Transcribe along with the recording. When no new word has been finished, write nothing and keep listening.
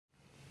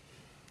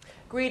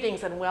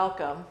Greetings and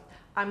welcome.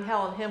 I'm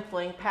Helen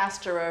Hempfling,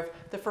 pastor of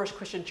the First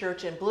Christian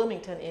Church in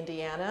Bloomington,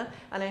 Indiana,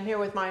 and I'm here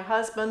with my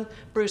husband,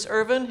 Bruce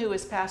Irvin, who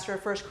is pastor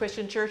of First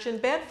Christian Church in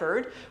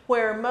Bedford,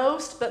 where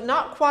most, but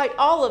not quite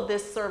all of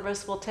this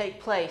service will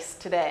take place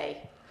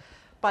today.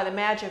 By the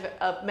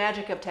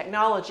magic of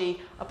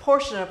technology, a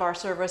portion of our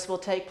service will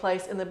take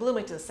place in the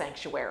Bloomington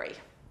Sanctuary.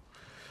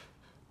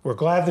 We're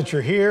glad that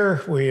you're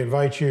here. We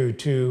invite you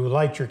to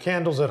light your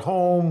candles at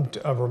home,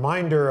 a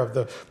reminder of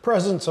the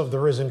presence of the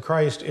risen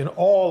Christ in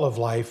all of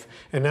life.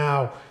 And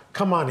now,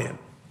 come on in.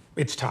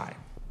 It's time.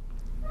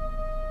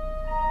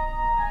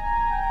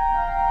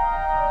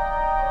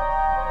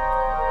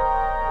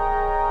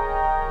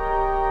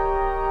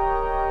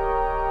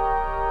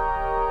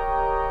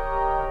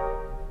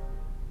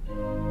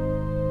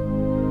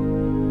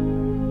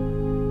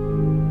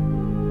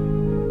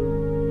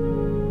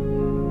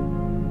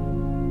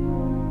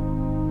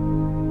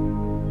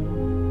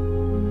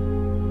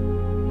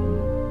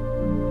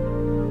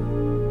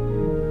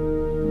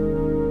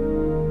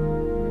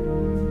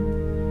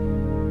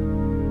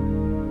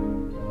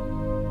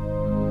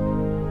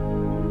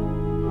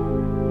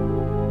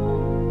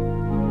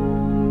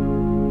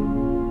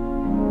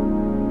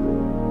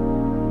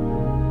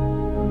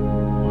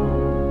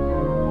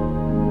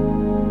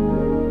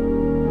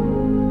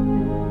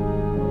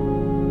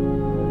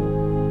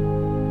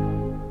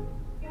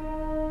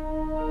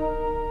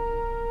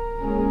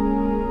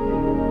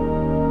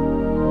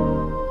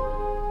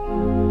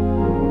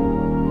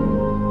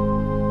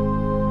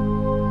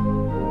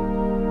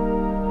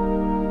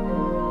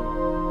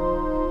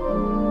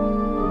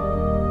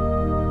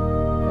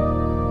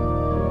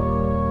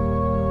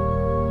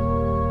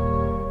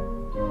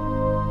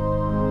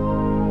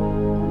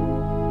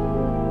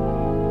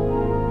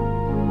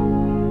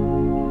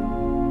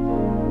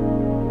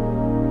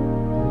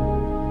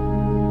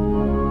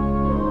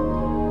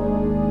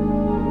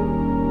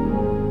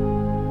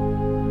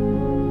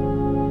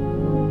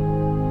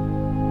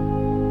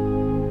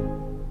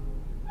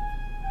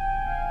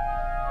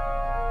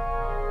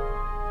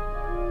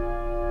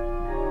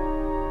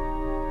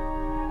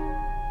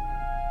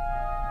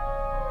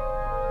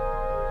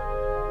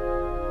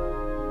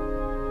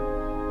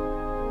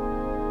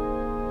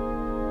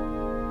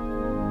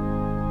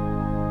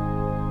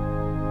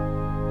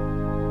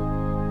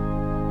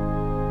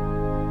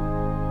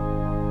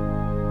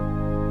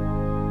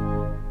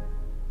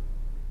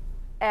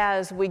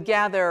 As we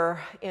gather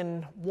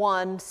in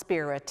one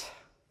spirit,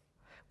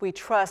 we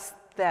trust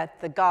that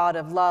the God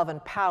of love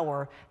and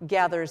power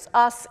gathers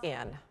us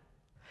in.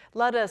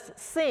 Let us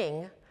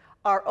sing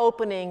our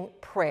opening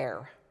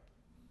prayer.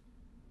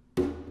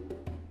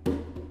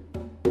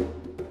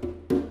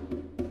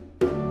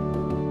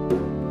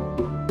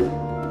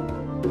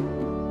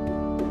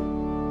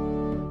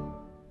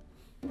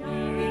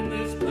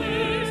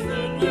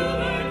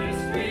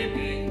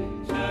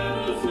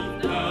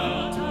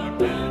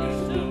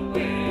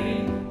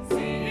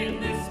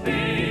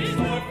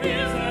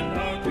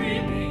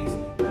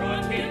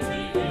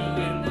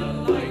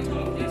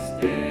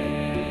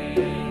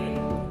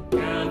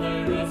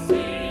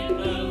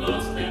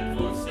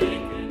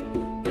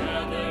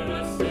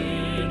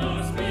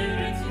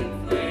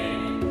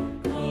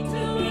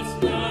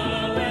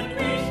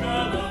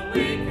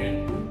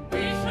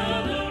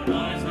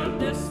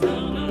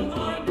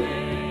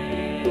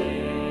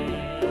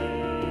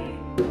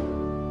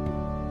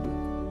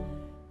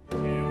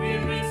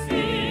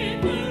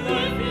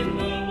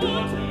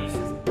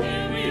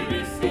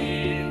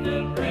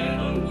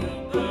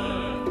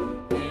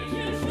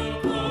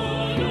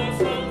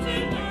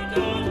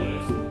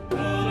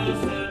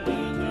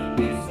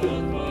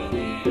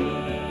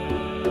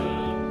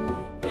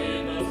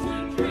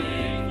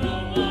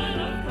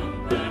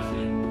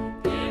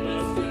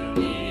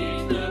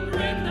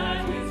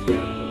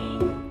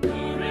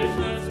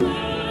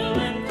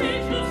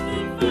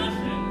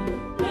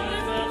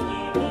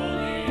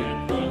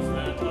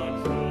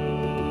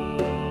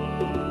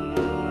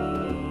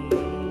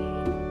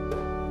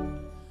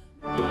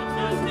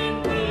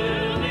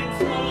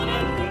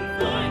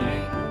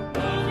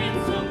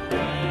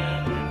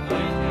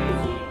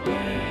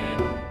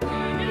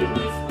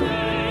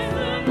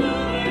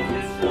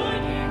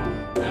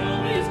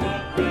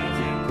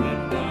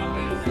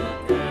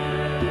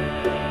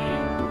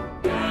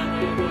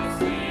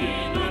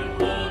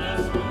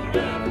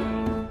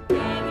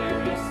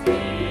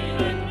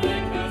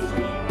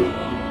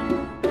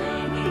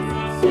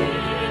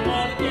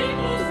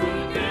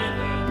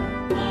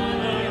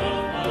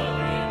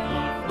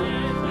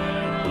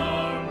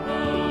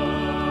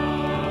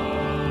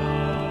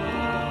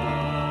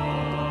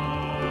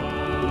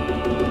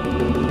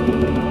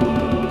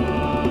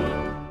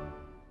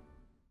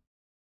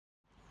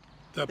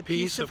 The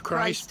peace of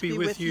Christ be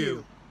with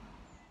you.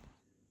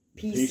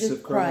 Peace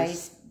of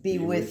Christ be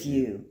with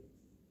you.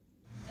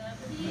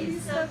 The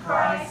peace of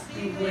Christ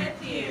be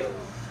with you.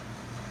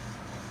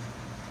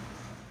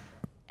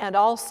 And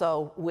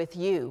also with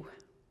you.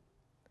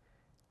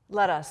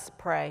 Let us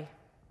pray.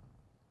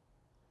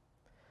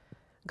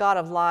 God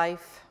of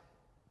life,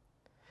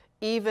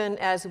 even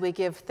as we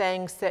give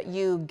thanks that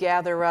you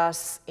gather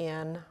us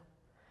in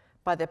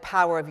by the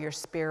power of your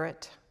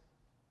Spirit.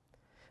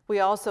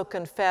 We also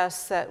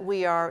confess that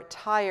we are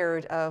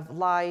tired of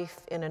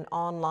life in an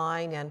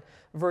online and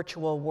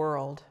virtual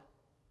world,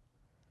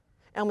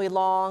 and we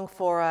long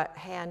for a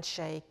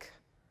handshake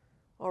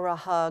or a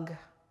hug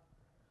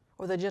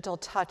or the gentle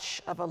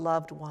touch of a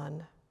loved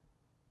one.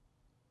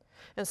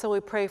 And so we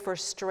pray for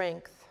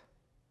strength,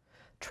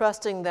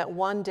 trusting that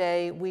one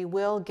day we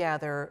will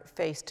gather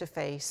face to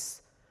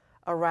face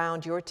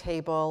around your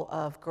table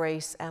of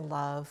grace and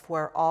love,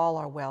 where all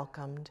are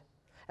welcomed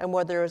and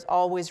where there is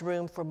always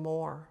room for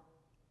more.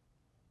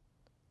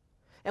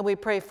 And we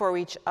pray for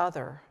each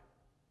other,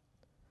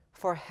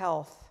 for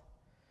health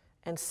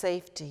and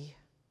safety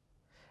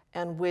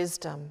and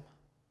wisdom,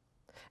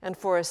 and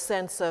for a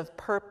sense of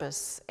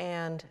purpose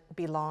and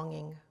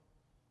belonging.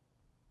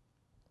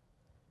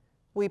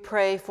 We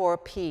pray for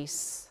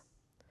peace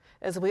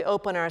as we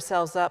open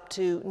ourselves up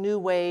to new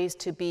ways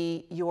to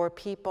be your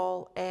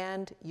people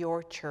and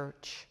your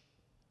church.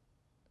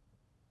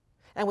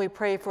 And we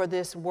pray for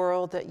this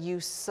world that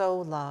you so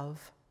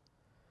love,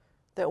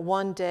 that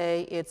one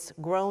day its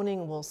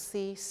groaning will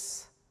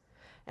cease,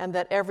 and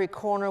that every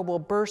corner will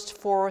burst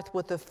forth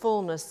with the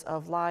fullness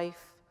of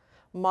life,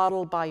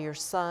 modeled by your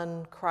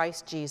Son,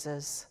 Christ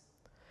Jesus,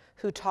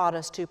 who taught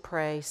us to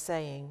pray,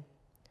 saying,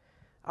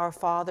 Our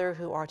Father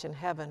who art in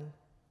heaven,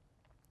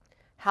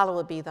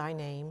 hallowed be thy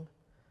name.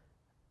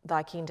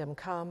 Thy kingdom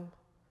come,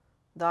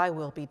 thy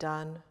will be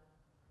done,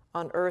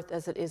 on earth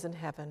as it is in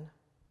heaven.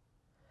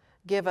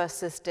 Give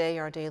us this day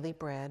our daily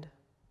bread,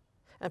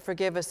 and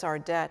forgive us our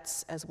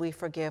debts as we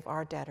forgive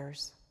our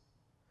debtors.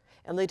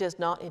 And lead us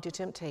not into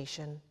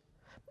temptation,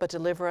 but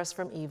deliver us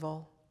from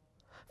evil.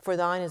 For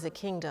thine is the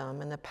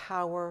kingdom and the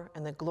power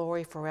and the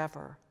glory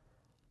forever.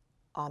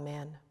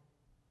 Amen.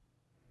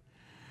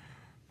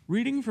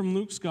 Reading from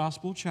Luke's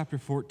Gospel, chapter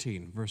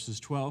 14, verses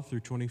 12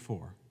 through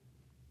 24.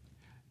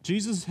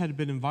 Jesus had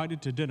been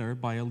invited to dinner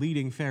by a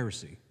leading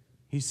Pharisee.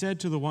 He said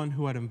to the one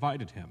who had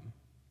invited him,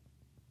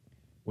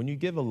 When you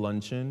give a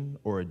luncheon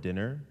or a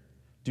dinner,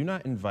 do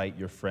not invite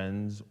your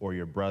friends or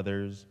your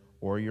brothers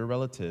or your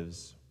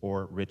relatives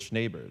or rich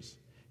neighbors,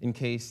 in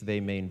case they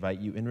may invite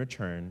you in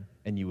return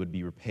and you would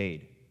be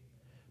repaid.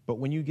 But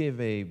when you give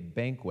a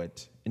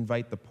banquet,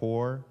 invite the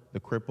poor, the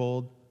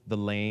crippled, the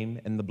lame,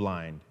 and the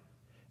blind,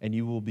 and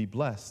you will be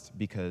blessed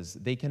because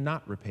they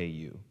cannot repay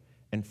you,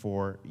 and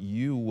for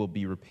you will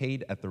be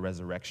repaid at the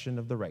resurrection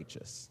of the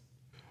righteous.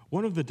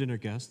 One of the dinner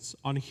guests,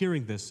 on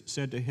hearing this,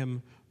 said to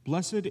him,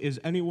 Blessed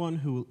is anyone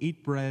who will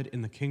eat bread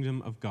in the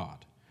kingdom of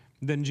God.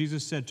 Then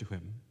Jesus said to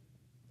him,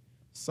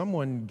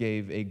 Someone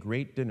gave a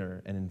great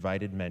dinner and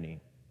invited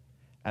many.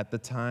 At the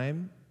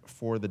time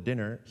for the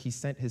dinner, he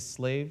sent his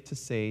slave to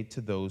say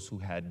to those who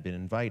had been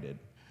invited,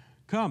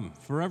 Come,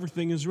 for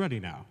everything is ready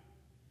now.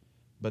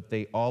 But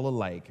they all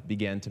alike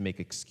began to make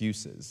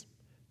excuses.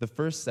 The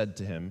first said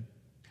to him,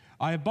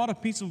 I have bought a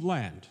piece of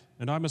land,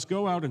 and I must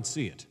go out and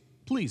see it.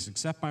 Please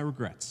accept my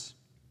regrets.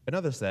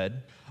 Another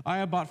said, I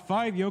have bought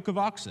 5 yoke of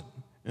oxen,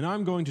 and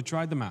I'm going to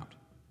try them out.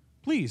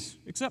 Please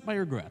accept my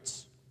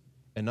regrets.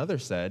 Another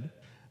said,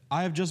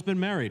 I have just been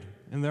married,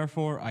 and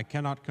therefore I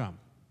cannot come.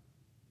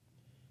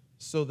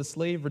 So the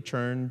slave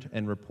returned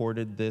and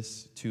reported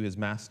this to his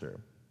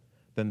master.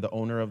 Then the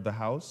owner of the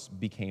house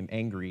became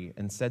angry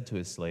and said to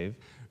his slave,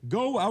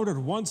 Go out at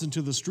once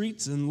into the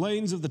streets and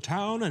lanes of the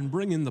town and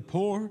bring in the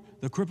poor,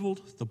 the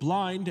crippled, the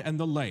blind, and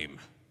the lame.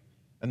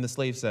 And the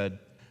slave said,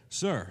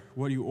 Sir,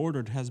 what you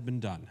ordered has been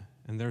done,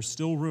 and there's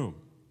still room.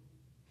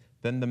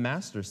 Then the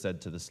master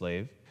said to the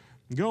slave,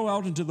 Go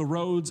out into the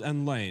roads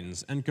and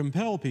lanes and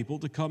compel people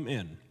to come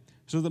in,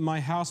 so that my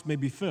house may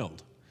be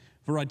filled.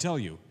 For I tell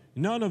you,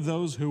 none of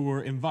those who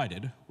were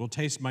invited will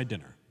taste my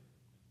dinner.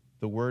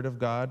 The word of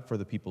God for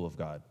the people of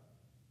God.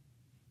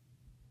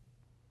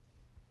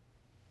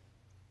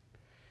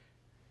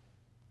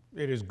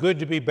 It is good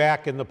to be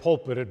back in the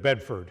pulpit at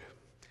Bedford.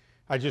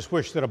 I just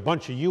wish that a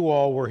bunch of you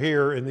all were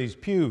here in these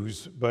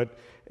pews, but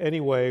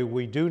anyway,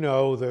 we do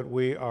know that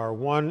we are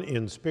one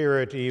in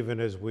spirit, even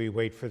as we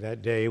wait for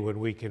that day when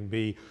we can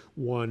be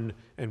one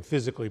and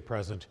physically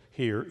present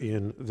here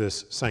in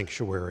this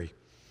sanctuary.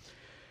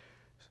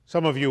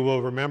 Some of you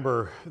will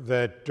remember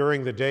that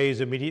during the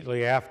days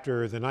immediately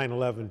after the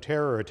 9/11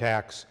 terror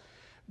attacks,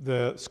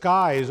 the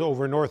skies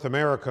over North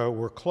America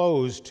were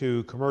closed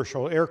to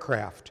commercial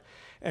aircraft.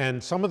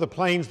 And some of the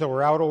planes that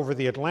were out over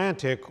the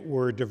Atlantic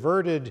were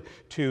diverted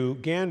to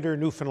Gander,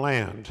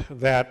 Newfoundland,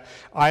 that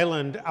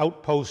island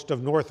outpost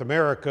of North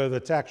America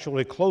that's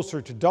actually closer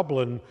to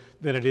Dublin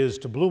than it is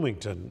to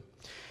Bloomington.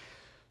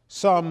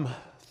 Some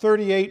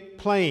 38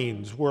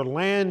 planes were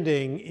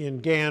landing in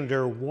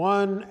Gander,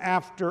 one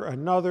after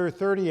another,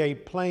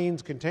 38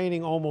 planes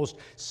containing almost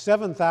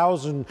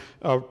 7,000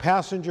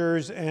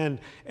 passengers. And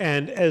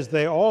as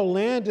they all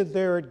landed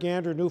there at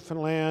Gander,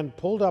 Newfoundland,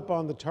 pulled up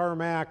on the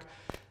tarmac,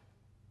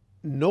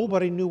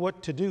 nobody knew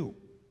what to do.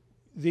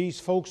 These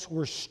folks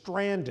were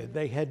stranded.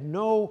 They had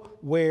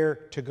nowhere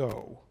to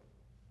go.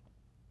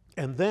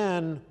 And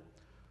then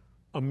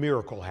a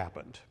miracle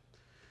happened.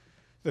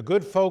 The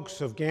good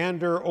folks of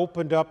Gander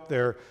opened up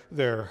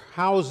their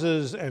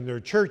houses and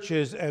their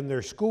churches and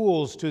their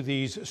schools to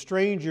these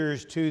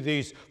strangers, to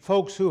these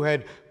folks who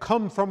had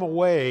come from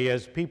away,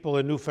 as people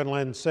in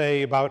Newfoundland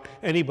say about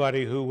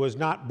anybody who was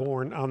not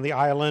born on the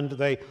island.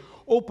 They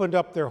opened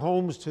up their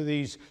homes to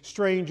these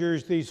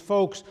strangers, these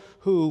folks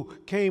who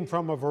came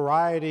from a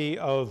variety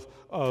of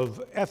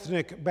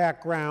ethnic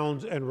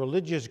backgrounds and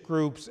religious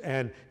groups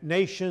and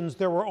nations.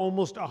 There were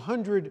almost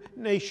 100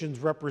 nations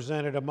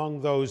represented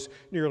among those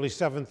nearly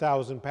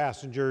 7,000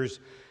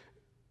 passengers,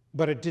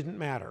 but it didn't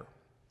matter,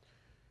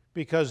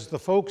 because the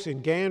folks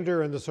in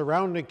Gander and the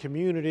surrounding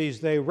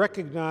communities, they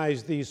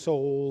recognized these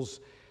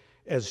souls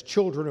as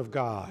children of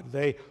God.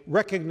 They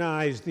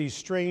recognized these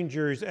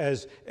strangers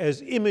as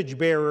image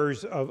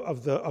bearers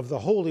of the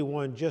Holy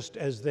One, just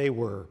as they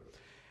were.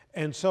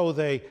 And so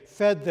they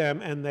fed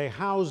them, and they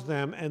housed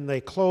them, and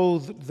they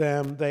clothed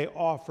them. They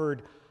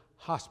offered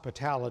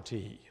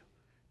hospitality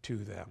to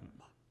them.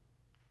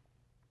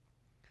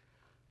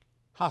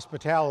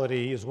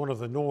 Hospitality is one of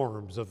the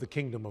norms of the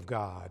kingdom of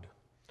God,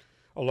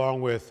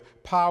 along with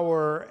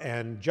power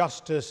and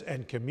justice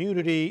and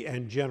community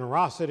and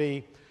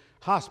generosity.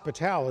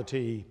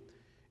 Hospitality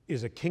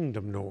is a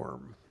kingdom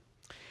norm.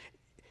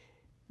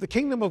 The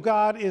kingdom of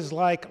God is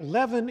like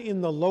leaven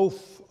in the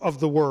loaf of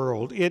the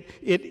world.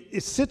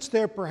 It sits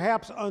there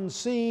perhaps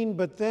unseen,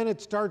 but then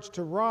it starts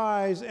to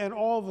rise, and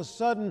all of a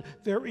sudden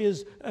there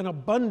is an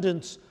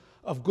abundance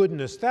of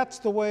goodness. That's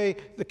the way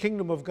the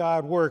kingdom of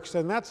God works,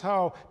 and that's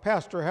how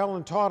Pastor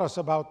Helen taught us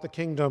about the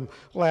kingdom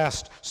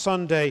last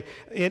Sunday.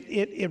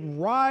 It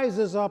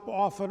rises up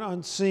often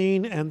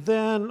unseen, and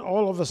then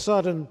all of a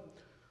sudden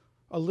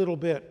a little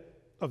bit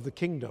of the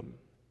kingdom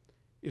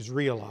is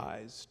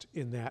realized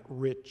in that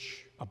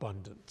rich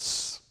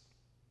abundance.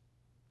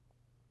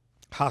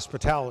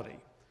 Hospitality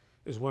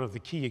is one of the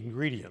key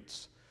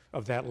ingredients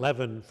of that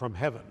leaven from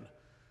heaven,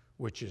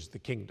 which is the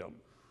kingdom.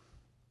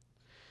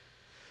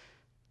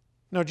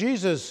 Now,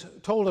 Jesus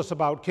told us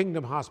about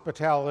kingdom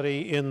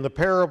hospitality in the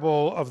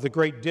parable of the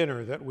great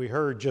dinner that we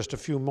heard just a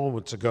few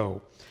moments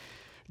ago.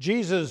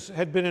 Jesus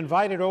had been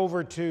invited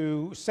over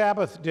to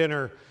Sabbath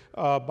dinner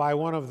by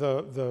one of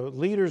the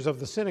leaders of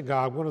the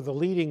synagogue, one of the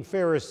leading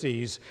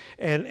Pharisees.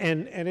 And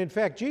in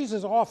fact,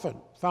 Jesus often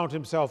found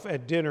himself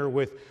at dinner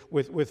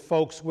with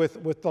folks,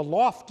 with the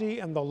lofty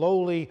and the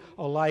lowly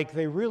alike.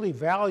 They really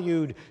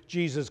valued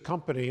Jesus'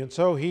 company. And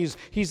so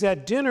he's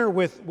at dinner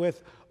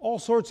with all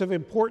sorts of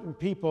important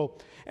people,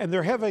 and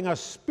they're having a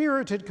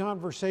spirited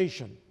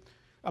conversation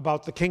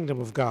about the kingdom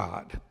of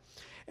God.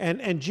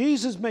 And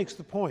Jesus makes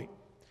the point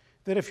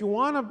that if you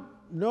want to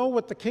know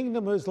what the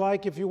kingdom is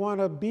like, if you want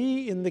to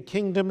be in the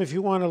kingdom, if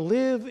you want to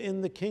live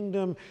in the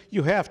kingdom,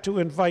 you have to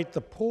invite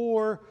the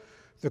poor,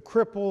 the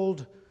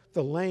crippled,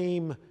 the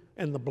lame,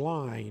 and the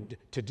blind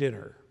to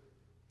dinner.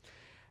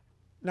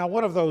 Now,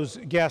 one of those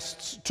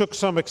guests took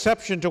some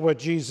exception to what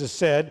Jesus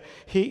said.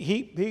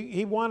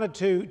 He wanted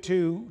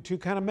to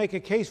kind of make a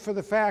case for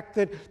the fact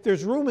that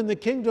there's room in the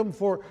kingdom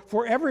for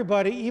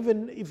everybody,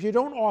 even if you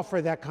don't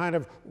offer that kind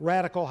of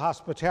radical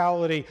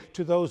hospitality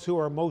to those who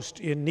are most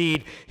in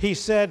need. He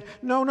said,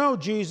 no,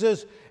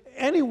 Jesus,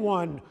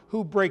 anyone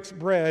who breaks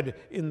bread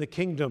in the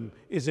kingdom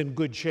is in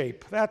good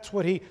shape. That's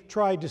what he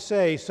tried to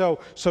say.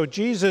 So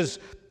Jesus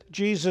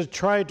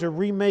tried to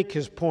remake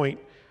his point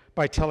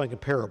by telling a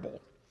parable.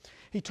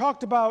 He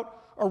talked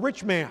about a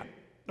rich man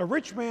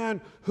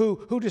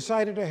who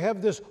decided to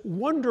have this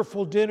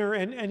wonderful dinner,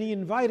 and he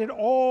invited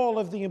all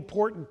of the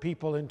important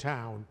people in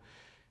town,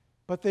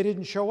 but they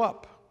didn't show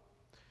up.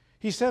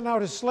 He sent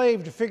out his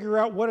slave to figure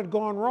out what had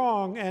gone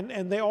wrong,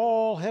 and they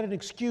all had an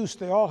excuse.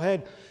 They all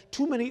had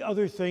too many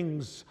other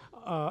things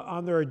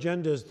on their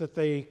agendas that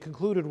they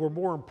concluded were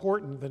more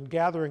important than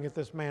gathering at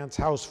this man's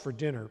house for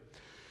dinner.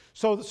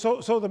 So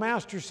the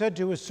master said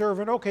to his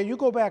servant, okay, you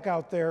go back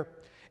out there,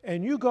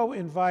 and you go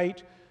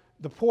invite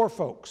the poor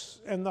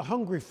folks and the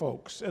hungry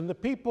folks and the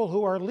people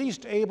who are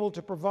least able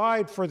to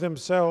provide for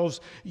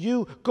themselves.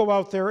 You go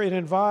out there and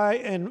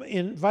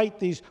invite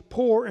these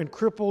poor and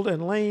crippled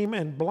and lame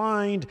and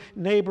blind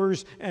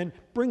neighbors and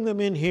bring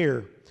them in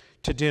here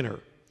to dinner.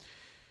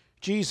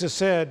 Jesus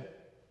said,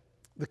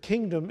 the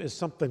kingdom is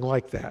something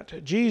like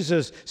that.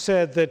 Jesus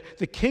said that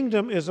the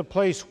kingdom is a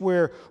place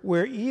where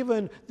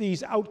even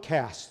these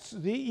outcasts,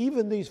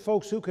 even these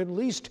folks who can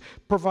least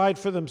provide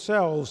for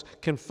themselves,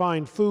 can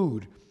find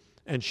food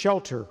and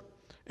shelter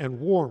and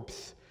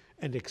warmth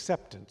and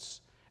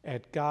acceptance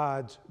at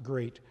God's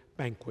great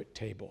banquet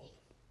table.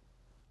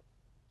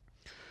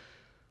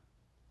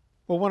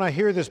 Well, when I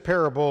hear this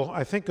parable,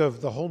 I think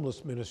of the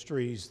homeless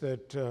ministries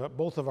that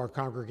both of our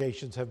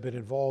congregations have been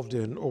involved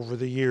in over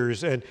the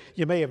years. And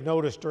you may have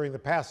noticed during the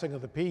passing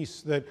of the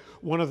peace that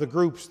one of the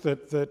groups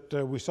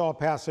that we saw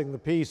passing the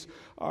peace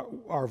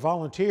are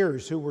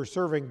volunteers who were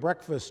serving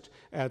breakfast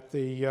at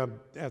the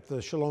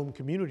Shalom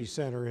Community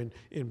Center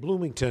in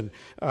Bloomington.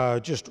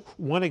 Just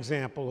one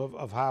example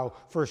of how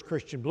First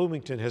Christian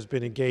Bloomington has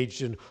been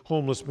engaged in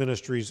homeless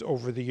ministries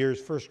over the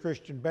years. First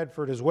Christian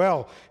Bedford as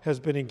well has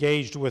been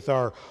engaged with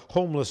our homeless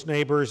homeless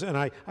neighbors. And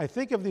I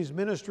think of these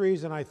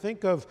ministries, and I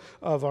think of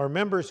our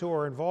members who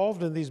are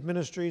involved in these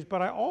ministries,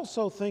 but I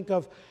also think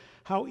of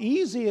how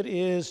easy it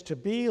is to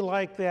be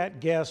like that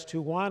guest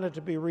who wanted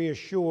to be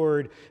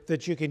reassured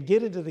that you can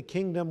get into the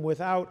kingdom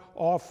without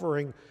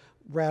offering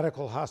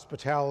radical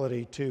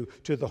hospitality to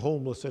the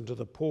homeless and to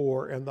the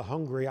poor and the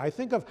hungry. I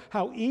think of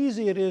how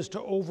easy it is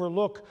to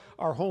overlook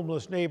our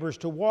homeless neighbors,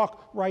 to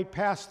walk right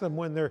past them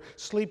when they're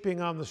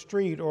sleeping on the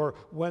street or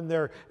when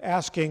they're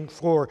asking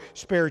for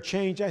spare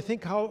change. I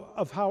think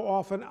of how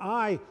often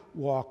I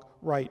walk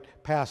right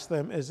past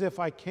them as if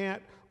I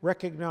can't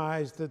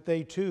recognize that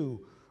they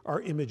too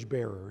are image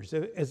bearers,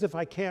 as if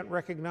I can't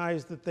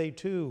recognize that they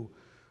too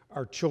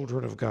are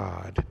children of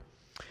God.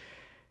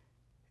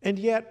 And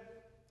yet,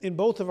 in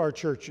both of our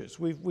churches,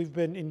 we've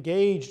been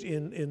engaged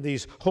in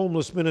these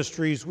homeless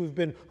ministries. We've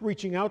been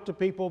reaching out to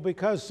people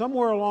because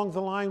somewhere along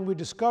the line we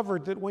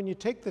discovered that when you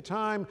take the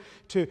time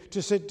to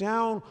sit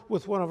down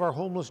with one of our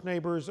homeless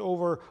neighbors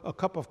over a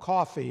cup of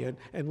coffee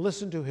and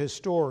listen to his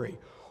story,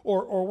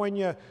 or when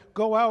you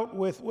go out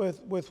with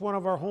one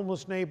of our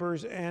homeless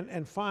neighbors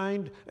and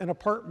find an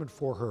apartment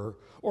for her,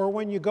 or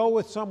when you go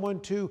with someone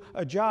to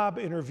a job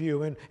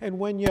interview, and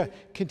when you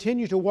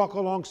continue to walk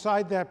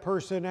alongside that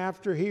person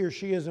after he or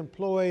she is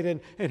employed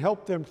and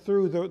help them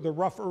through the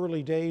rough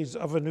early days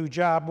of a new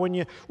job, when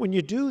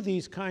you do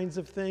these kinds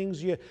of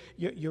things,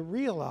 you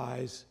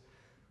realize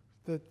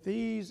that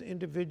these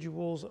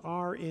individuals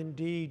are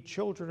indeed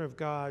children of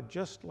God,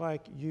 just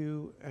like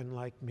you and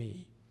like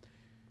me.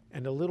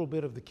 And a little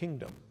bit of the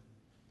kingdom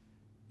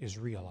is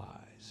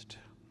realized.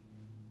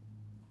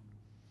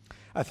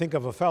 I think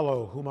of a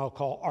fellow whom I'll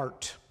call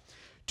Art.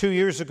 2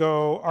 years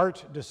ago,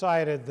 Art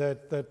decided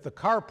that the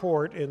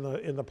carport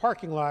in the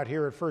parking lot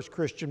here at First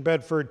Christian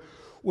Bedford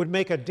would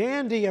make a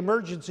dandy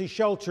emergency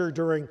shelter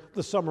during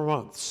the summer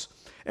months.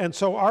 And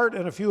so Art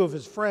and a few of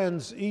his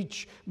friends,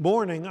 each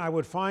morning I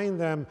would find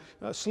them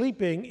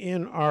sleeping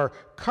in our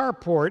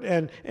carport.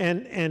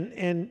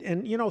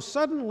 And you know,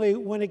 suddenly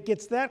when it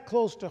gets that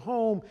close to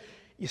home,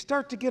 you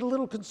start to get a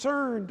little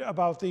concerned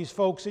about these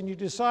folks, and you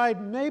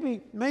decide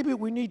maybe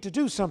we need to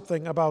do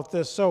something about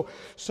this.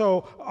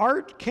 So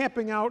Art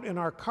camping out in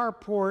our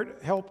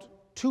carport helped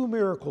two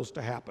miracles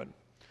to happen.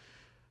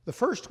 The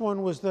first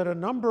one was that a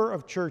number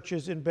of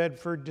churches in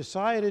Bedford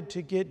decided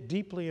to get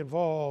deeply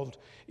involved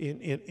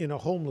in a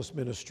homeless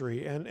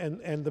ministry.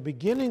 And the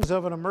beginnings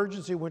of an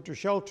emergency winter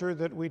shelter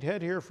that we'd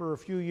had here for a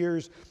few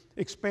years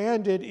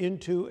expanded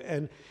into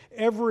an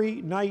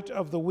every night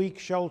of the week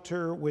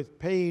shelter with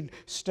paid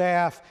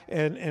staff.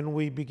 And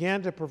we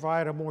began to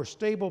provide a more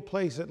stable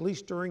place, at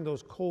least during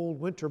those cold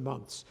winter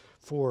months,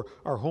 for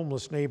our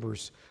homeless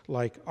neighbors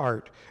like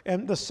Art.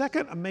 And the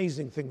second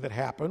amazing thing that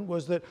happened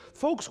was that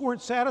folks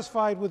weren't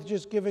satisfied with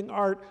just giving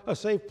Art a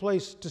safe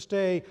place to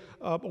stay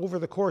over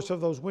the course of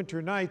those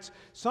winter nights.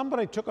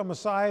 Somebody took him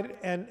aside,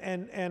 and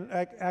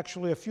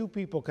actually a few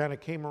people kind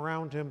of came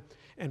around him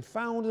and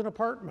found an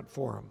apartment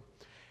for him.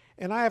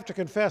 And I have to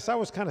confess, I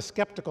was kind of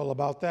skeptical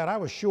about that. I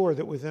was sure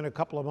that within a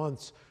couple of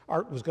months,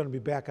 Art was going to be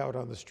back out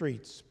on the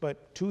streets.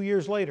 But 2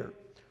 years later,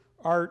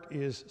 Art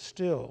is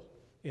still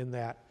in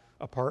that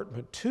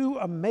apartment. Two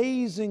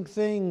amazing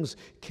things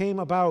came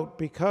about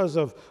because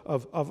of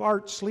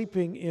Art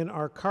sleeping in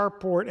our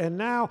carport, and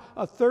now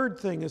a third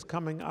thing is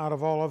coming out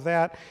of all of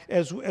that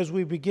as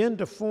we begin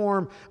to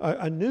form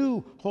a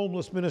new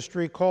homeless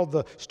ministry called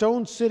the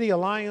Stone City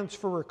Alliance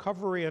for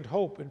Recovery and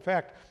Hope. In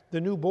fact, the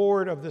new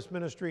board of this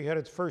ministry had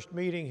its first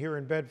meeting here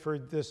in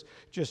Bedford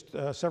just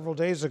several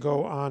days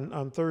ago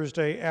on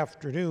Thursday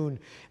afternoon.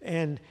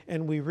 And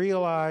we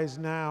realize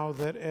now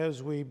that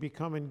as we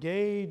become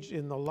engaged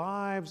in the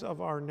lives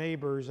of our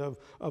neighbors,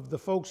 of the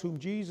folks whom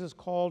Jesus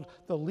called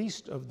the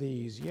least of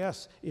these,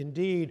 yes,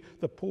 indeed,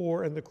 the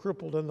poor and the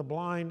crippled and the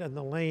blind and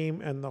the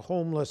lame and the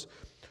homeless,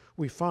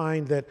 we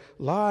find that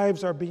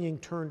lives are being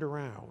turned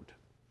around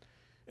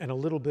and a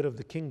little bit of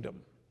the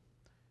kingdom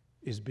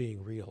is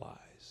being realized.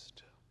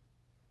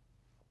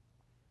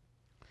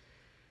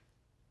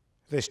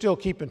 They still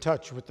keep in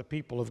touch with the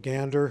people of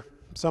Gander.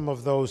 Some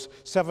of those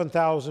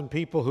 7,000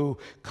 people who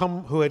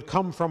had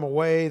come from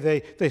away,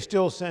 they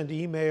still send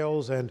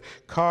emails and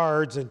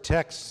cards and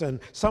texts, and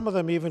some of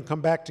them even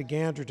come back to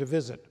Gander to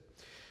visit.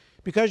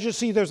 Because you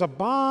see, there's a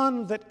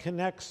bond that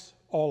connects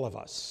all of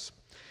us.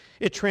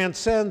 It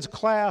transcends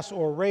class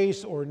or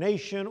race or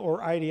nation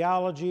or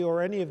ideology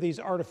or any of these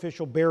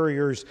artificial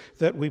barriers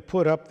that we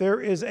put up.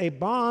 There is a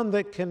bond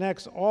that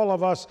connects all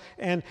of us,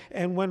 and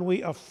when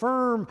we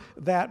affirm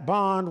that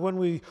bond, when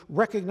we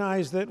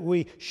recognize that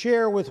we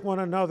share with one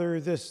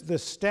another this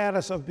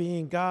status of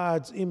being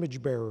God's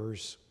image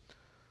bearers,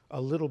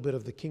 a little bit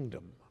of the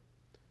kingdom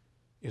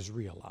is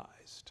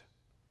realized.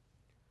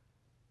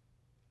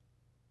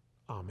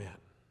 Amen.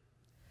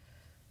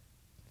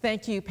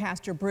 Thank you,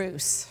 Pastor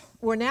Bruce.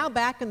 We're now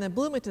back in the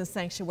Bloomington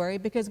Sanctuary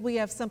because we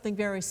have something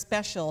very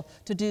special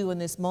to do in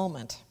this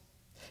moment.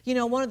 You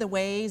know, one of the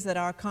ways that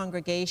our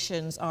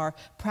congregations are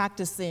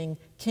practicing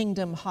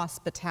kingdom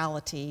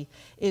hospitality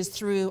is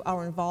through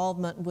our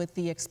involvement with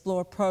the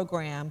Explore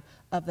program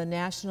of the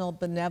National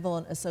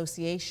Benevolent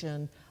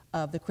Association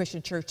of the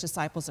Christian Church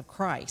Disciples of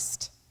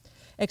Christ.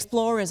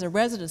 Explore is a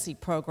residency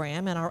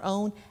program, and our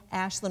own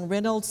Ashlyn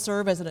Reynolds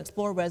served as an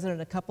Explore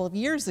resident a couple of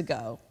years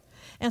ago.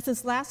 And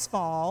since last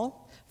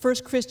fall,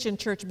 First Christian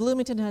Church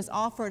Bloomington has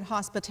offered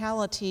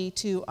hospitality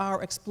to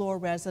our Explore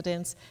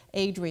residents,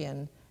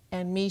 Adrian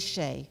and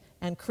Miche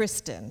and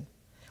Kristen.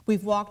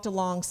 We've walked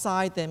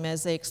alongside them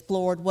as they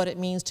explored what it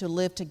means to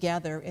live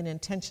together in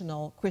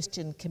intentional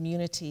Christian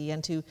community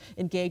and to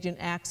engage in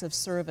acts of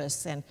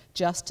service and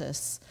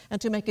justice and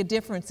to make a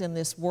difference in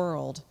this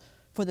world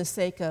for the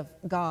sake of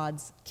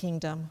God's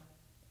kingdom.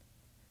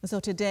 And so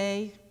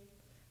today,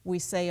 we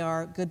say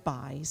our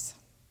goodbyes.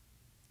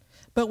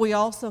 But we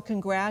also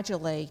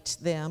congratulate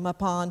them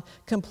upon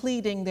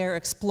completing their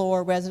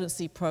Explore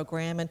residency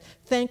program and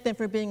thank them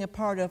for being a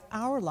part of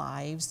our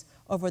lives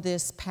over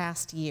this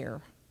past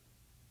year.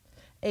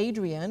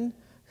 Adrian,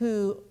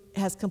 who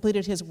has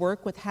completed his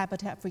work with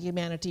Habitat for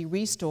Humanity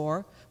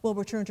Restore, will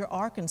return to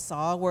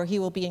Arkansas, where he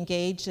will be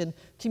engaged in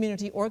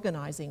community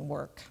organizing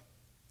work.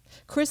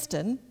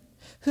 Kristen,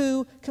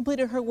 who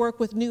completed her work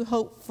with New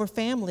Hope for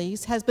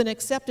Families, has been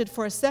accepted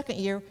for a second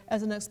year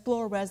as an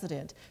Explore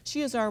resident.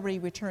 She has already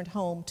returned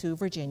home to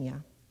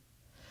Virginia.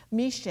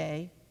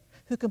 Miche,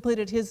 who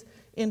completed his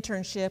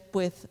internship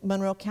with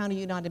Monroe County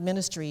United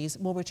Ministries,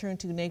 will return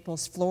to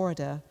Naples,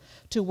 Florida,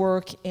 to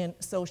work in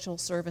social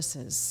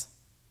services.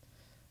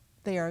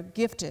 They are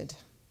gifted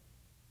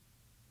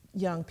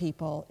young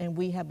people, and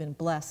we have been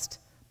blessed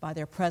by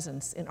their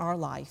presence in our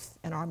life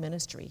and our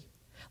ministry.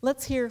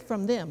 Let's hear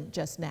from them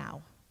just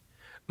now.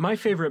 My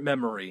favorite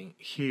memory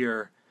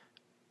here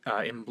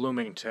in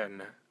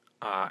Bloomington,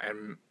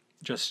 and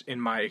just in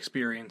my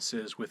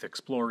experiences with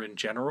Explore in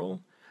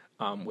general,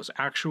 was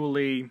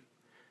actually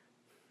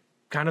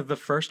kind of the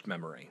first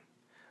memory.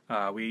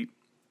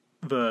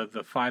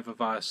 The five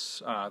of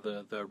us,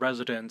 the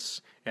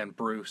residents and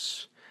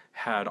Bruce,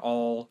 had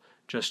all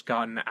just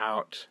gotten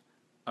out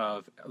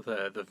of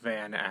the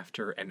van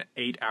after an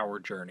 8-hour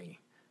journey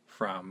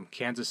from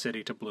Kansas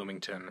City to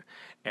Bloomington,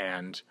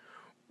 and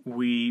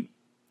we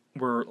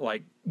were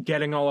like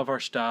getting all of our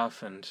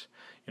stuff, and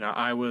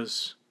I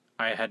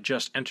had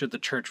just entered the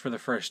church for the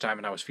first time,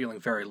 and I was feeling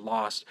very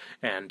lost,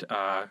 and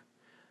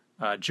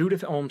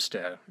Judith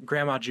Olmsted,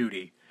 Grandma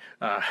Judy,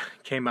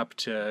 came up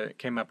to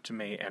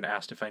me and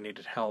asked if I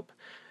needed help,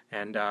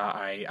 and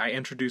I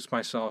introduced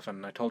myself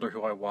and I told her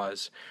who I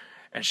was,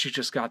 and she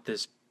just got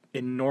this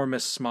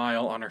enormous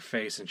smile on her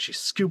face, and she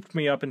scooped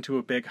me up into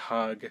a big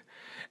hug,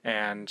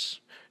 and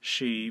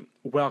she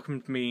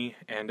welcomed me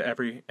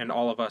and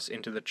all of us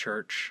into the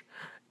church,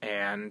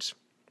 and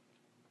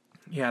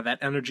yeah, that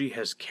energy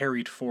has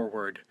carried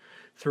forward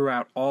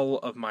throughout all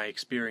of my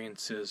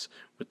experiences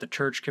with the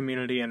church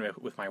community and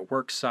with my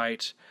work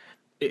site.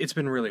 It's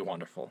been really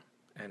wonderful,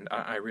 and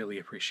I really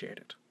appreciate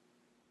it.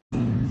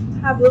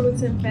 Hi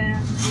Bloomington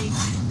family,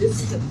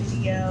 this is a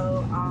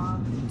video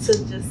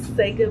to just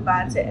say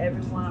goodbye to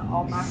everyone,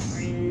 all my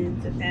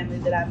friends and family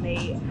that I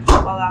made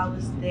while I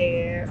was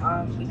there.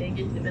 We didn't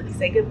get to really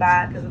say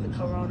goodbye because of the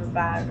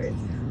coronavirus,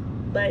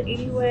 but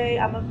anyway,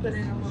 I'm gonna put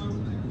in a little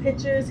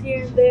pictures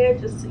here and there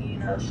just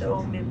to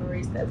show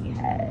memories that we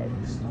had.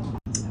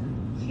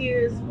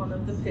 Here's one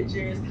of the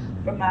pictures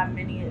from my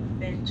many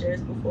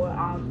adventures before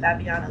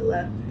Fabiana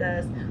left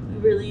us. We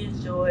really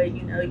enjoyed,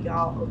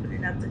 y'all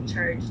opening up the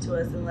church to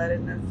us and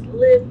letting us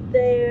live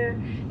there.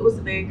 It was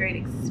a very great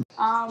experience.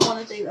 I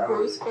want to thank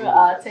Bruce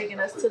for taking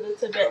us to the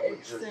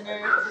Tibetan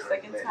Center for the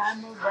second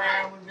time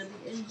around. We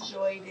really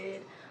enjoyed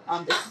it.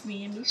 This is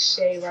me and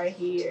Miche right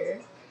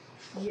here.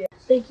 Yeah.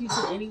 Thank you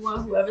to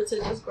anyone who ever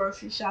took us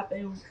grocery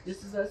shopping.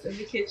 This is us in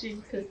the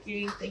kitchen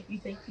cooking. Thank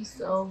you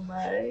so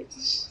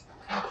much.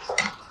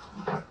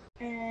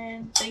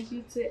 And thank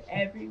you to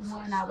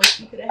everyone. I wish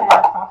we could have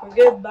had a proper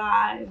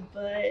goodbye,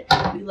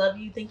 but we love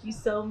you. Thank you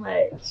so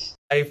much.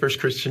 Hi, First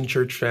Christian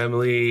Church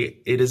family.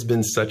 It has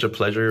been such a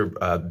pleasure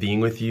being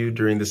with you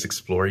during this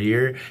Explore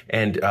year,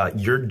 and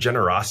your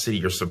generosity,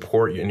 your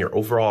support, and your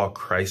overall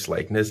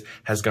Christ-likeness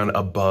has gone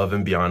above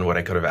and beyond what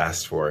I could have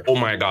asked for. Oh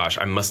my gosh,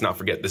 I must not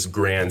forget this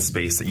grand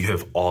space that you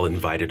have all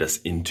invited us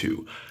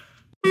into.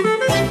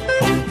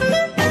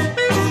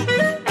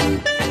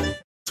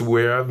 It's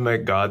where I've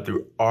met God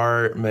through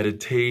art,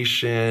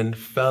 meditation,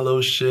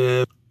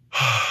 fellowship.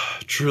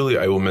 Truly,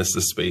 I will miss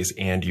this space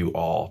and you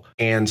all.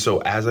 And so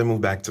as I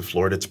move back to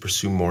Florida to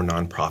pursue more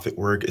nonprofit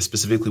work,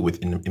 specifically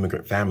with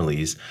immigrant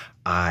families,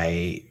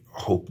 I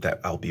hope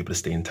that I'll be able to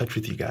stay in touch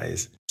with you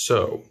guys.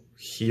 So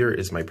here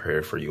is my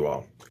prayer for you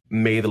all.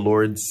 May the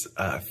Lord's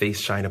face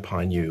shine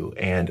upon you,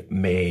 and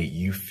may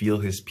you feel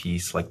his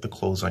peace like the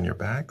clothes on your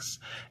backs,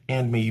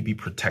 and may you be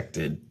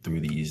protected through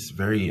these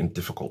very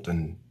difficult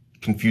and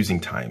confusing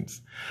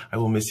times. I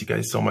will miss you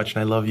guys so much, and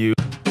I love you.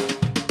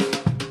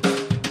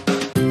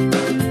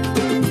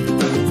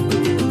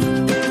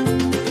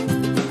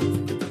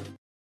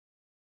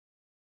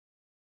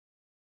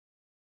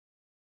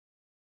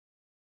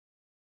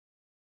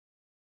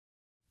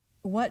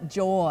 What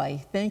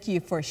joy. Thank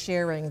you for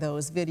sharing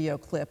those video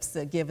clips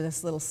that give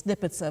us little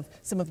snippets of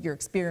some of your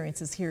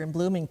experiences here in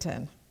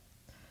Bloomington.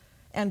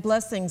 And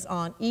blessings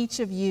on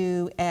each of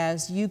you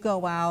as you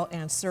go out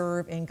and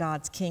serve in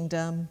God's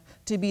kingdom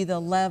to be the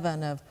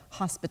leaven of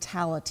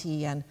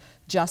hospitality and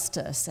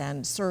justice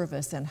and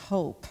service and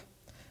hope.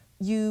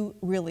 You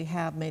really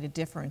have made a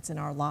difference in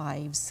our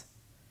lives.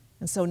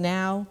 And so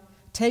now,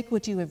 take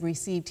what you have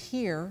received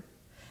here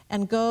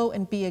and go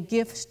and be a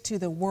gift to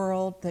the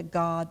world that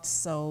God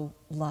so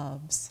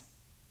loves.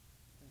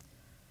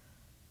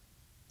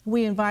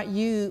 We invite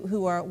you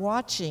who are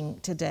watching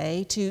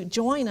today to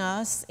join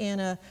us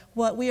in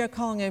what we are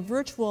calling a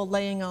virtual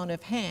laying on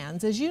of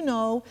hands. As you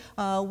know,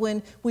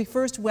 when we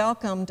first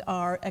welcomed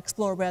our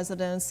Explore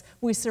residents,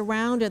 we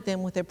surrounded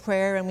them with a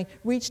prayer and we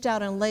reached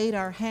out and laid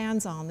our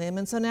hands on them.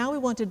 And so now we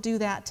want to do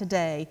that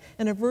today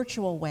in a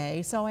virtual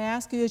way. So I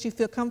ask you, as you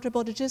feel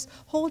comfortable, to just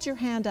hold your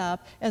hand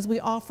up as we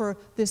offer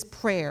this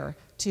prayer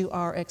to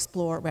our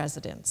Explore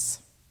residents.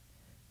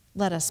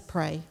 Let us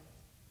pray.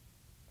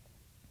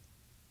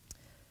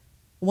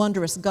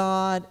 Wondrous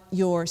God,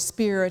 your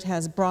Spirit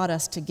has brought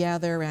us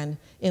together and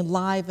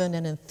enlivened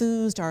and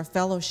enthused our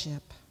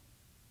fellowship.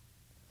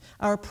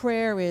 Our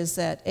prayer is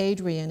that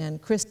Adrian and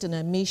Kristen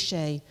and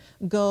Miche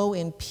go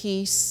in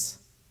peace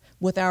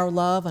with our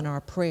love and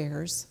our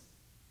prayers.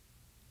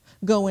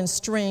 Go in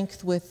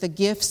strength with the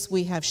gifts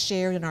we have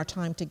shared in our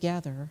time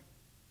together.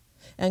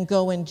 And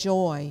go in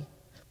joy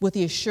with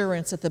the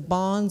assurance that the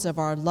bonds of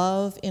our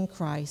love in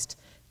Christ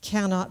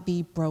cannot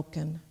be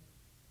broken.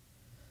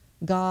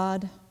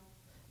 God,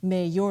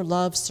 may your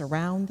love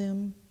surround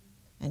them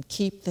and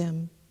keep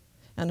them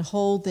and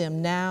hold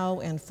them now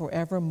and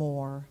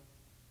forevermore.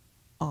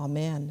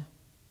 Amen.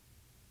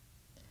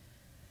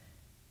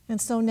 And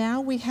so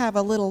now we have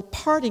a little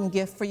parting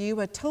gift for you,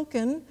 a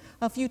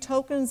few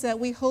tokens that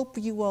we hope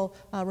you will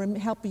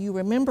help you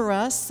remember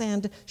us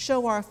and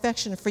show our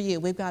affection for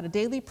you. We've got a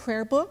daily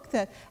prayer book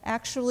that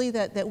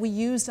we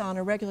used on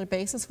a regular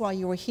basis while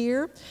you were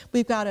here.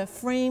 We've got a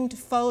framed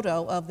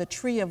photo of the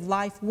Tree of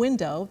Life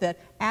window that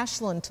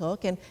Ashlyn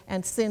took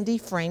and Cindy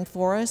framed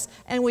for us.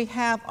 And we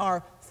have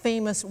our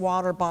famous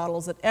water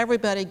bottles that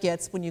everybody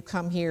gets when you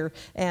come here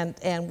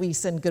and we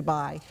say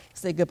goodbye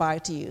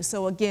to you.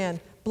 So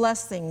again,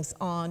 blessings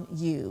on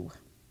you.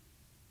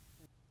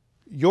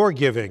 Your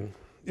giving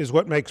is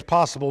what makes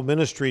possible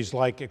ministries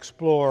like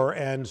Explore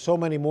and so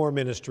many more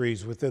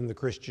ministries within the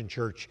Christian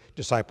Church,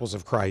 Disciples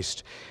of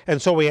Christ. And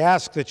so we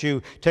ask that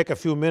you take a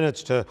few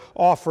minutes to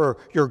offer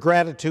your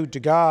gratitude to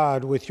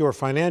God with your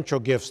financial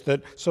gifts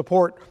that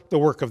support the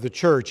work of the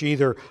church,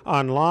 either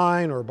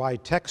online or by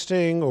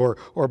texting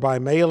or by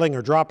mailing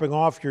or dropping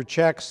off your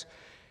checks.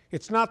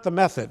 It's not the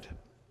method,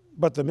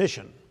 but the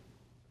mission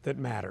that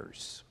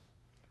matters.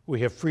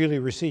 We have freely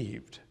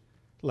received,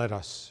 let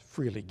us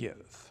freely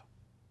give.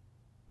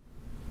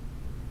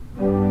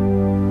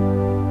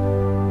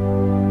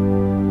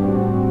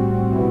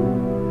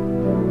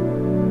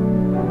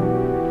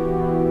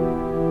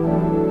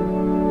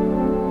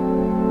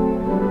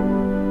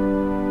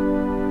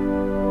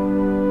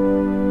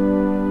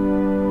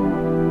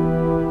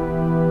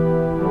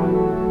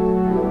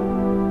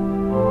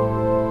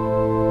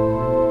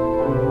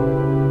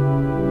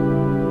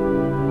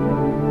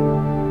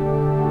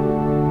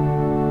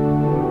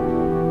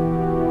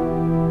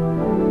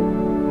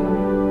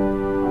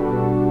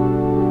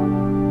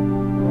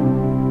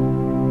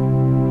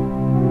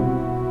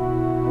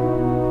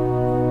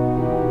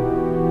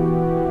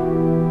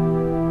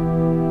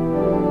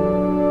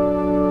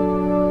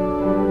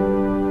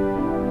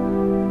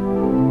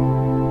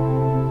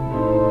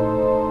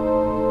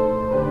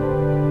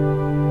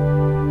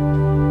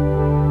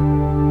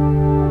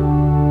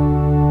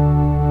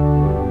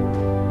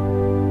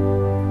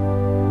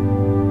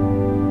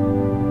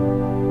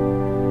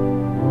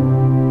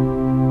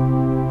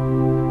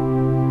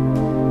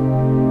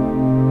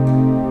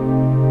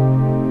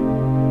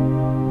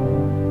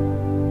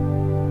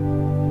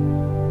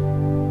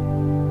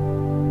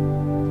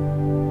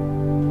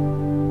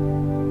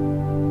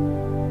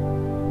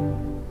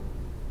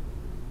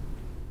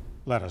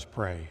 Let us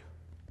pray.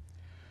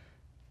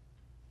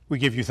 We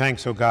give you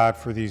thanks, O God,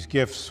 for these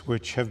gifts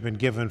which have been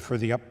given for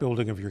the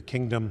upbuilding of your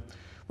kingdom.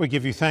 We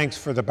give you thanks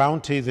for the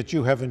bounty that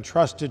you have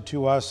entrusted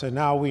to us, and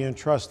now we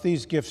entrust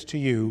these gifts to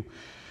you,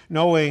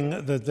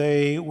 knowing that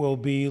they will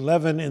be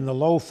leaven in the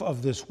loaf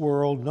of this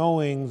world,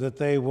 knowing that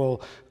they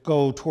will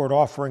go toward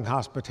offering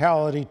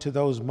hospitality to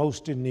those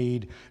most in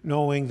need,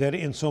 knowing that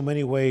in so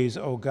many ways,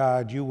 O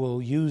God, you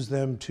will use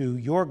them to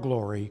your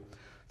glory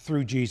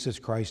through Jesus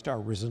Christ, our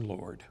risen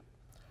Lord.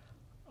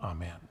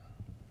 Amen.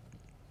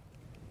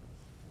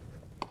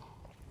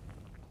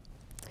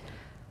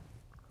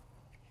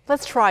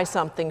 Let's try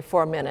something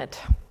for a minute.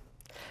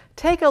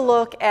 Take a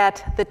look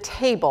at the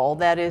table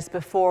that is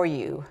before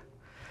you,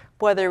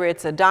 whether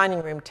it's a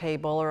dining room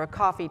table or a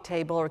coffee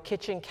table or a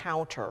kitchen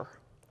counter.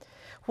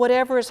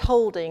 Whatever is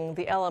holding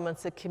the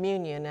elements of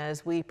communion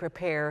as we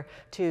prepare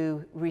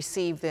to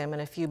receive them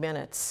in a few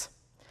minutes.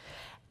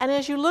 And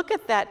as you look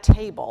at that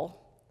table,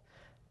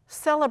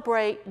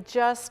 celebrate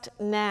just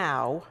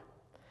now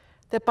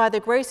that by the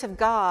grace of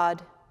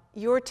God,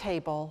 your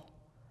table,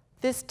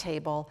 this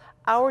table,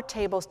 our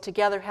tables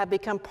together have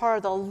become part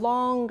of the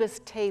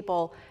longest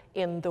table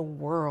in the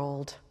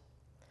world.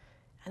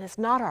 And it's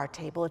not our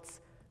table,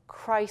 it's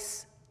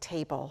Christ's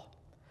table.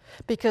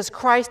 Because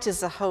Christ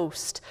is the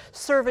host,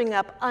 serving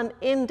up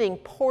unending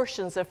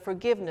portions of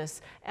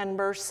forgiveness and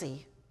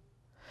mercy,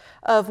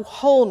 of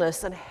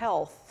wholeness and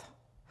health,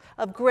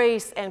 of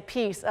grace and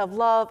peace, of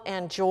love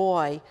and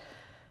joy.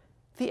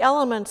 The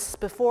elements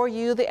before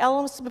you, the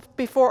elements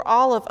before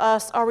all of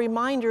us are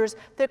reminders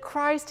that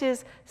Christ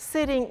is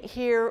sitting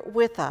here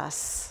with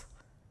us,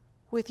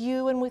 with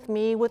you and with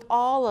me, with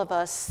all of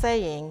us,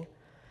 saying,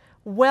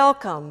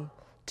 "Welcome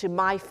to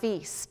my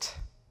feast,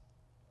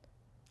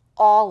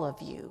 all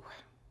of you."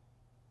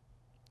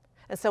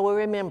 And so we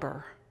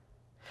remember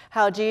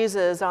how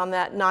Jesus, on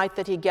that night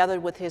that he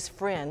gathered with his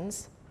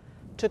friends,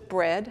 took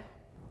bread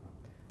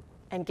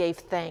and gave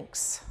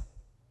thanks,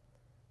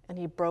 and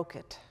he broke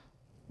it.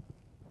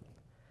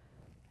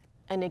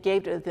 And he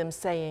gave it to them,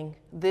 saying,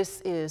 "This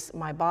is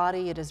my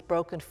body, it is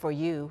broken for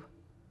you.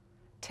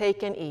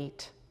 Take and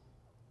eat,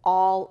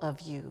 all of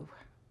you."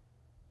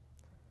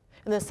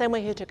 In the same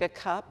way, he took a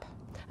cup,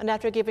 and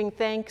after giving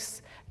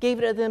thanks, gave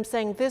it to them,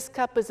 saying, "This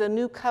cup is a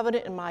new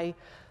covenant in my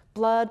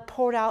blood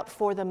poured out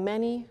for the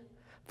many,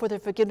 for the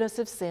forgiveness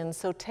of sins.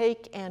 So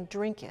take and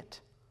drink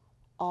it,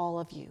 all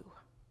of you."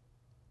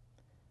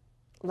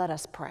 Let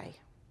us pray.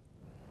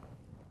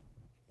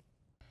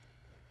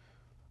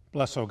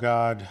 Bless, O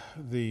God,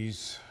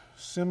 these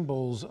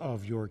symbols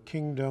of your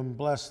kingdom.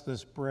 Bless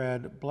this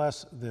bread,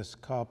 bless this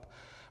cup.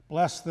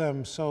 Bless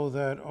them so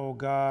that, O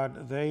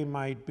God, they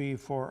might be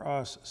for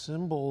us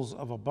symbols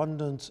of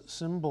abundance,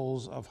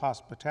 symbols of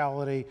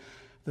hospitality,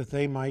 that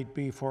they might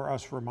be for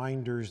us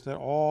reminders that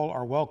all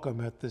are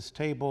welcome at this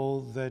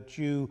table, that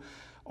you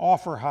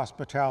offer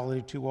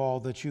hospitality to all,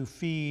 that you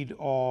feed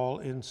all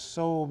in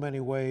so many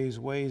ways,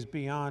 ways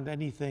beyond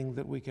anything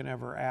that we can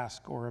ever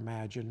ask or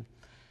imagine.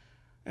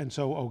 And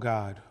so, O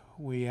God,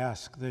 we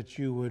ask that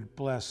you would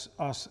bless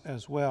us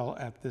as well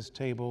at this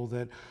table,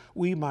 that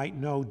we might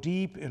know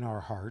deep in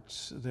our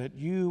hearts that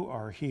you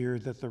are here,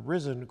 that the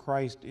risen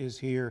Christ is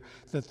here,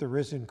 that the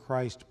risen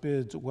Christ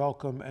bids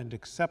welcome and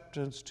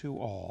acceptance to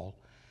all.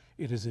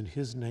 It is in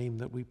his name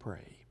that we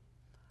pray.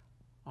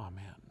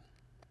 Amen.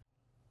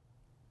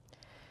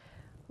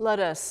 Let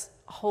us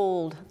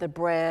hold the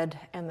bread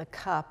and the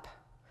cup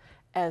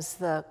as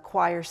the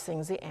choir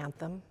sings the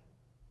anthem.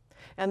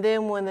 And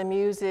then when the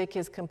music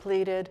is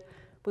completed,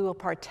 we will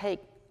partake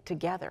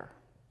together.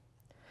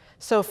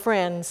 So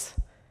friends,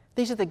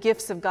 these are the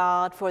gifts of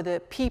God for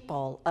the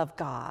people of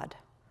God.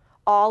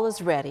 All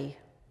is ready.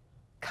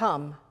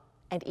 Come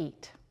and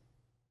eat.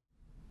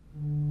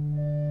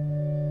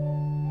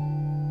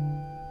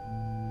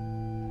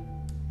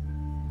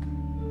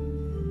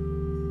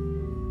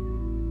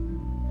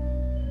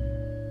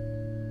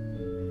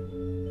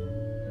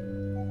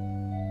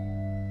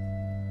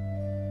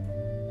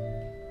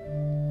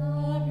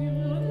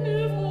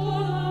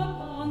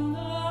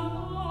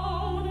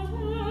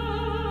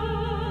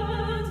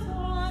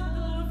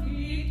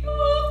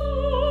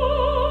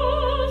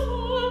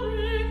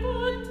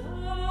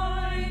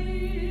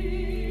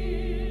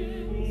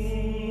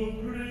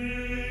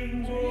 Bring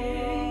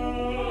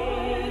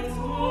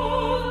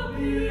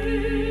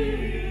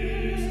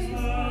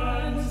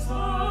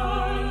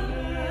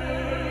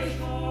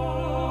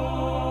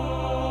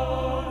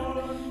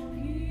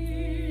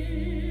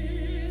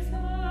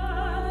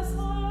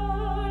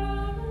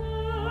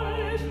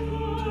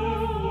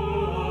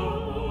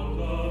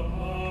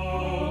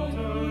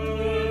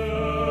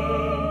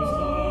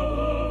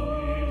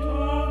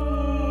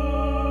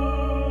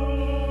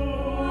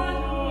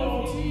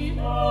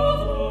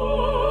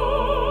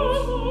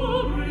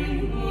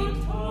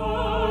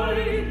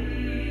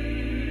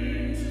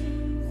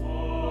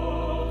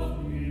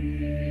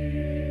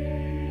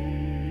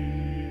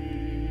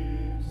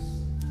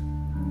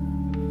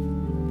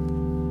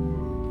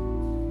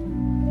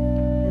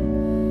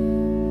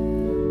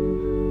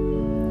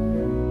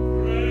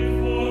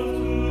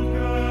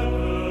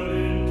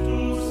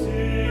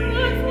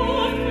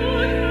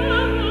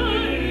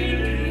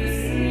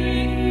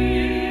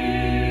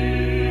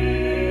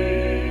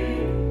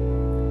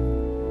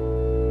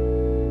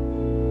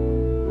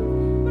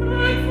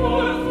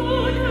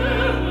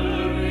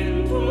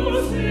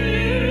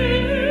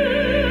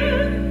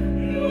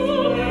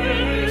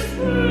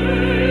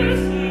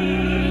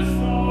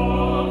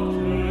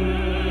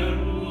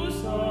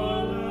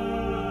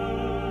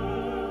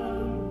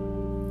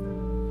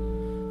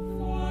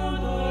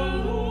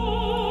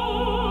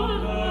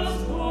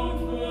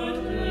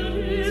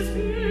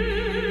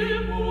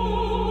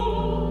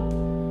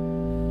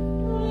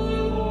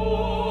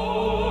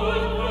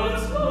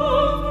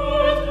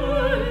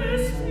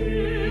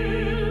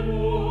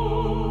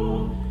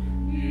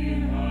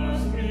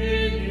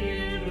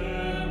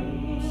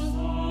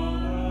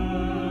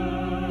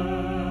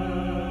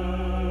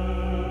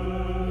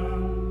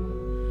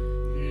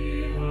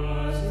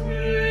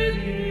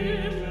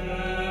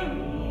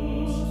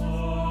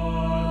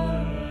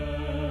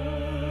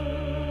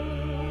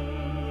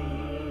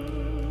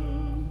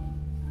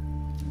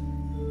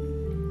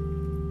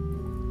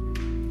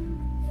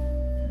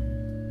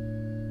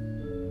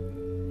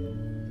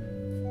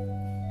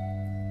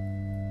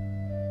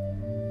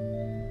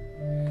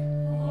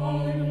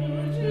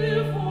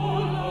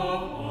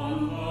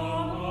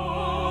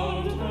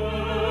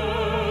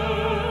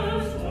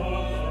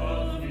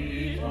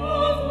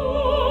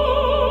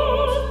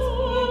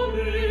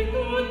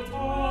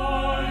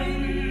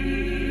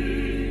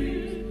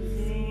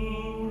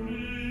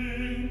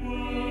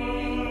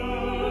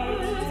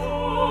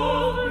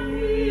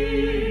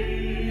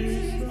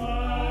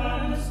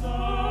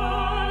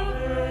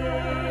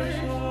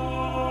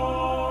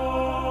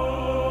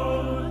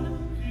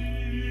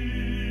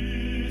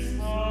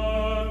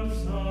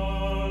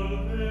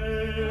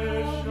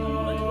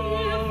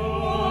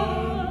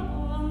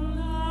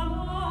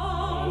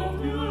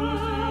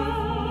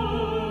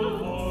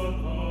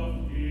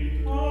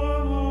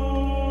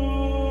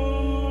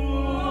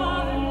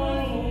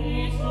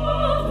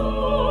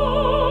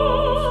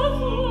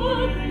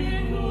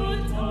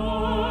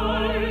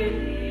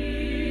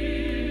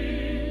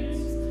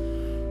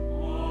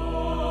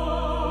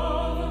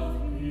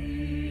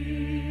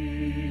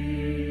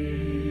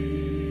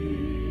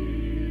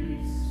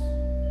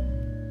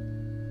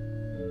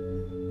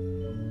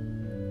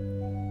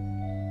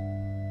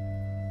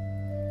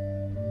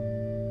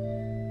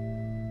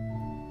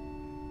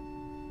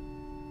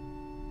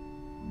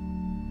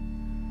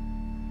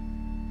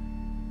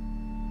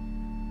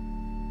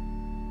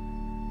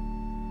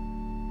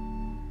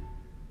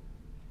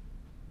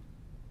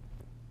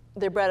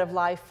the bread of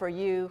life for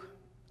you.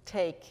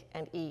 Take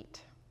and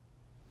eat.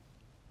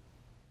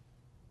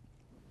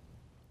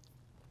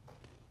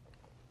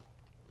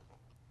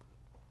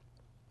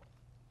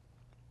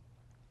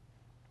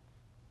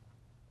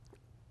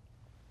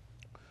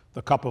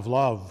 The cup of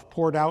love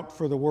poured out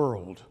for the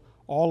world.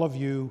 All of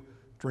you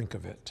drink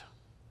of it.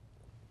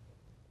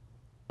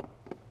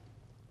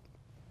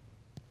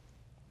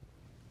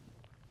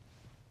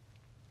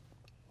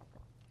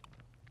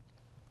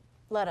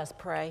 Let us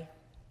pray.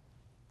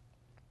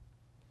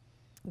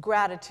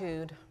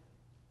 Gratitude,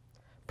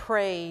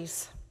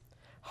 praise,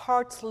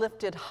 hearts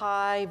lifted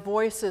high,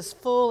 voices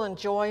full and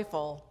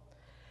joyful.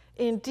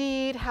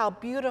 Indeed, how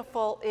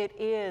beautiful it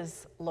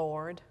is,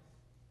 Lord.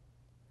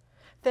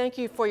 Thank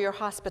you for your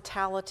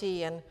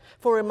hospitality and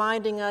for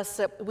reminding us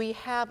that we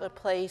have a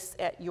place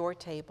at your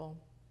table.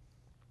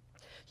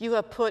 You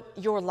have put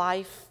your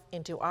life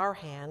into our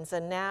hands,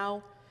 and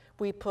now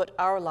we put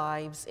our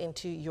lives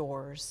into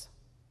yours.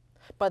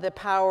 By the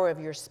power of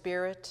your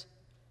Spirit,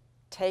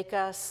 take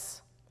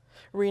us,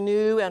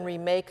 renew and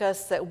remake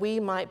us, that we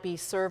might be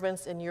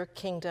servants in your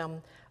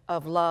kingdom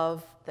of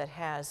love that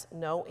has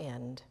no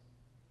end.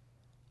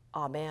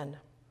 Amen.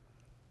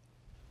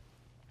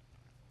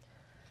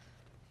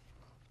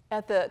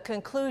 At the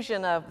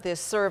conclusion of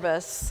this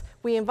service,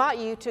 we invite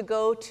you to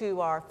go to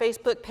our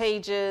Facebook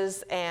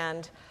pages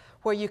and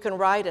where you can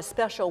write a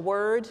special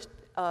word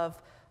of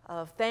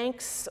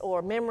thanks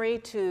or memory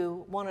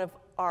to one of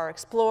our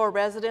Explore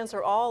residents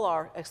or all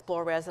our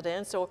Explore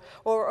residents,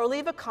 or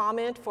leave a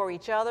comment for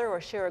each other or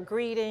share a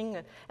greeting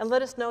and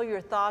let us know your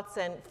thoughts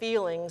and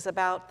feelings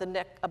about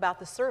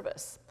the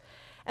service.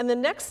 And the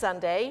next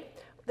Sunday,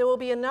 there will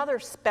be another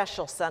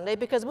special Sunday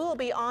because we will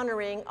be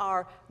honoring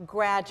our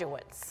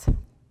graduates.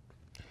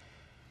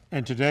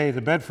 And today,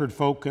 the Bedford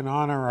folk can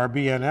honor our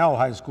BNL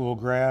high school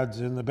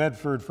grads in the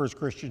Bedford First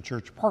Christian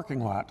Church parking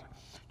lot.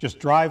 Just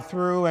drive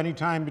through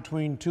anytime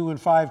between 2 and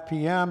 5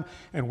 p.m.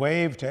 and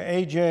wave to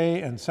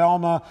AJ and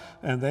Selma,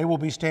 and they will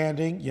be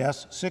standing,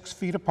 yes, 6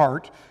 feet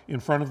apart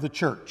in front of the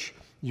church.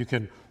 You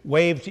can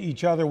wave to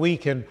each other. We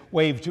can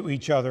wave to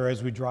each other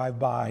as we drive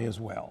by as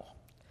well.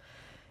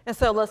 And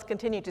so let's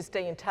continue to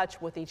stay in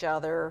touch with each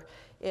other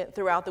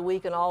throughout the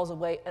week in all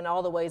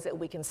the ways that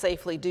we can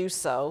safely do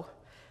so.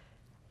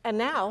 And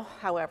now,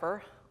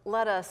 however,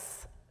 let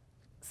us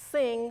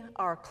sing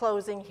our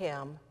closing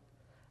hymn,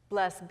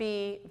 Blessed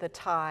Be the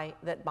Tie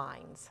That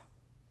Binds.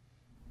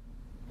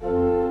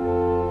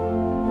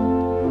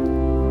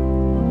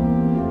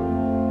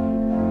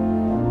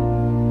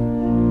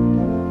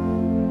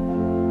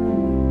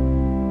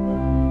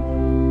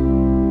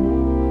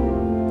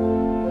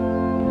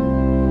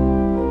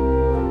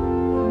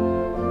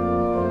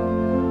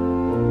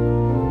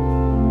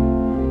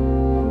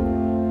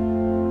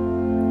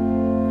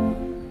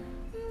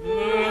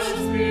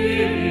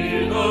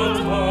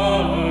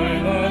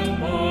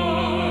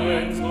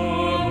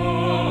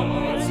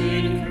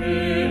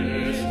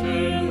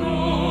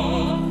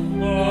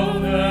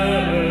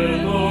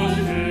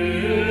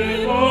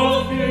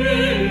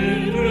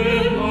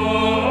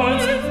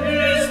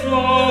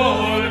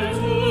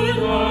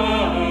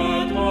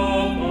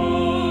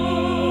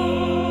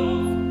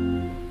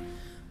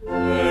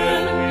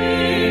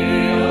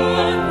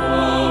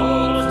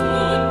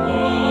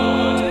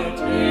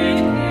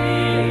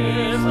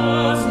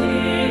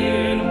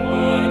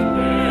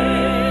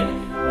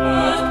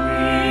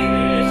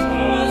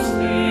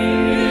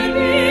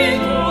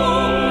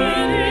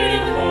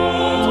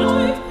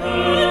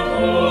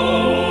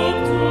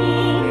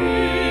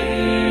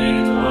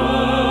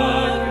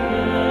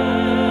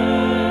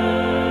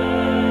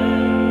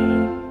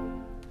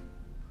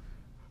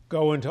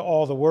 Go into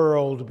all the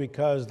world,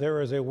 because there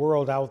is a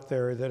world out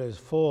there that is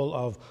full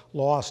of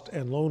lost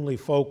and lonely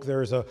folk.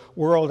 There's a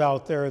world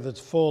out there that's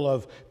full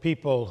of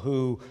people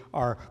who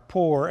are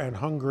poor and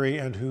hungry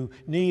and who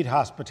need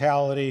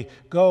hospitality.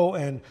 Go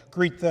and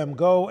greet them.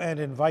 Go and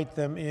invite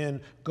them in.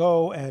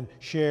 Go and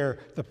share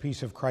the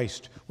peace of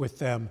Christ with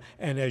them.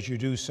 And as you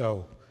do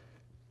so,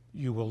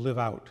 you will live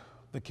out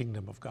the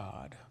kingdom of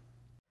God.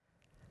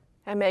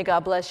 And may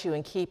God bless you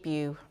and keep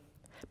you.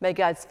 May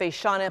God's face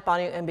shine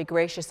upon you and be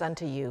gracious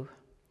unto you.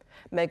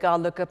 May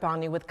God look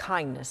upon you with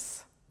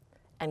kindness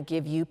and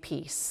give you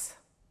peace.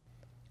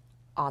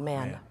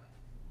 Amen. Amen.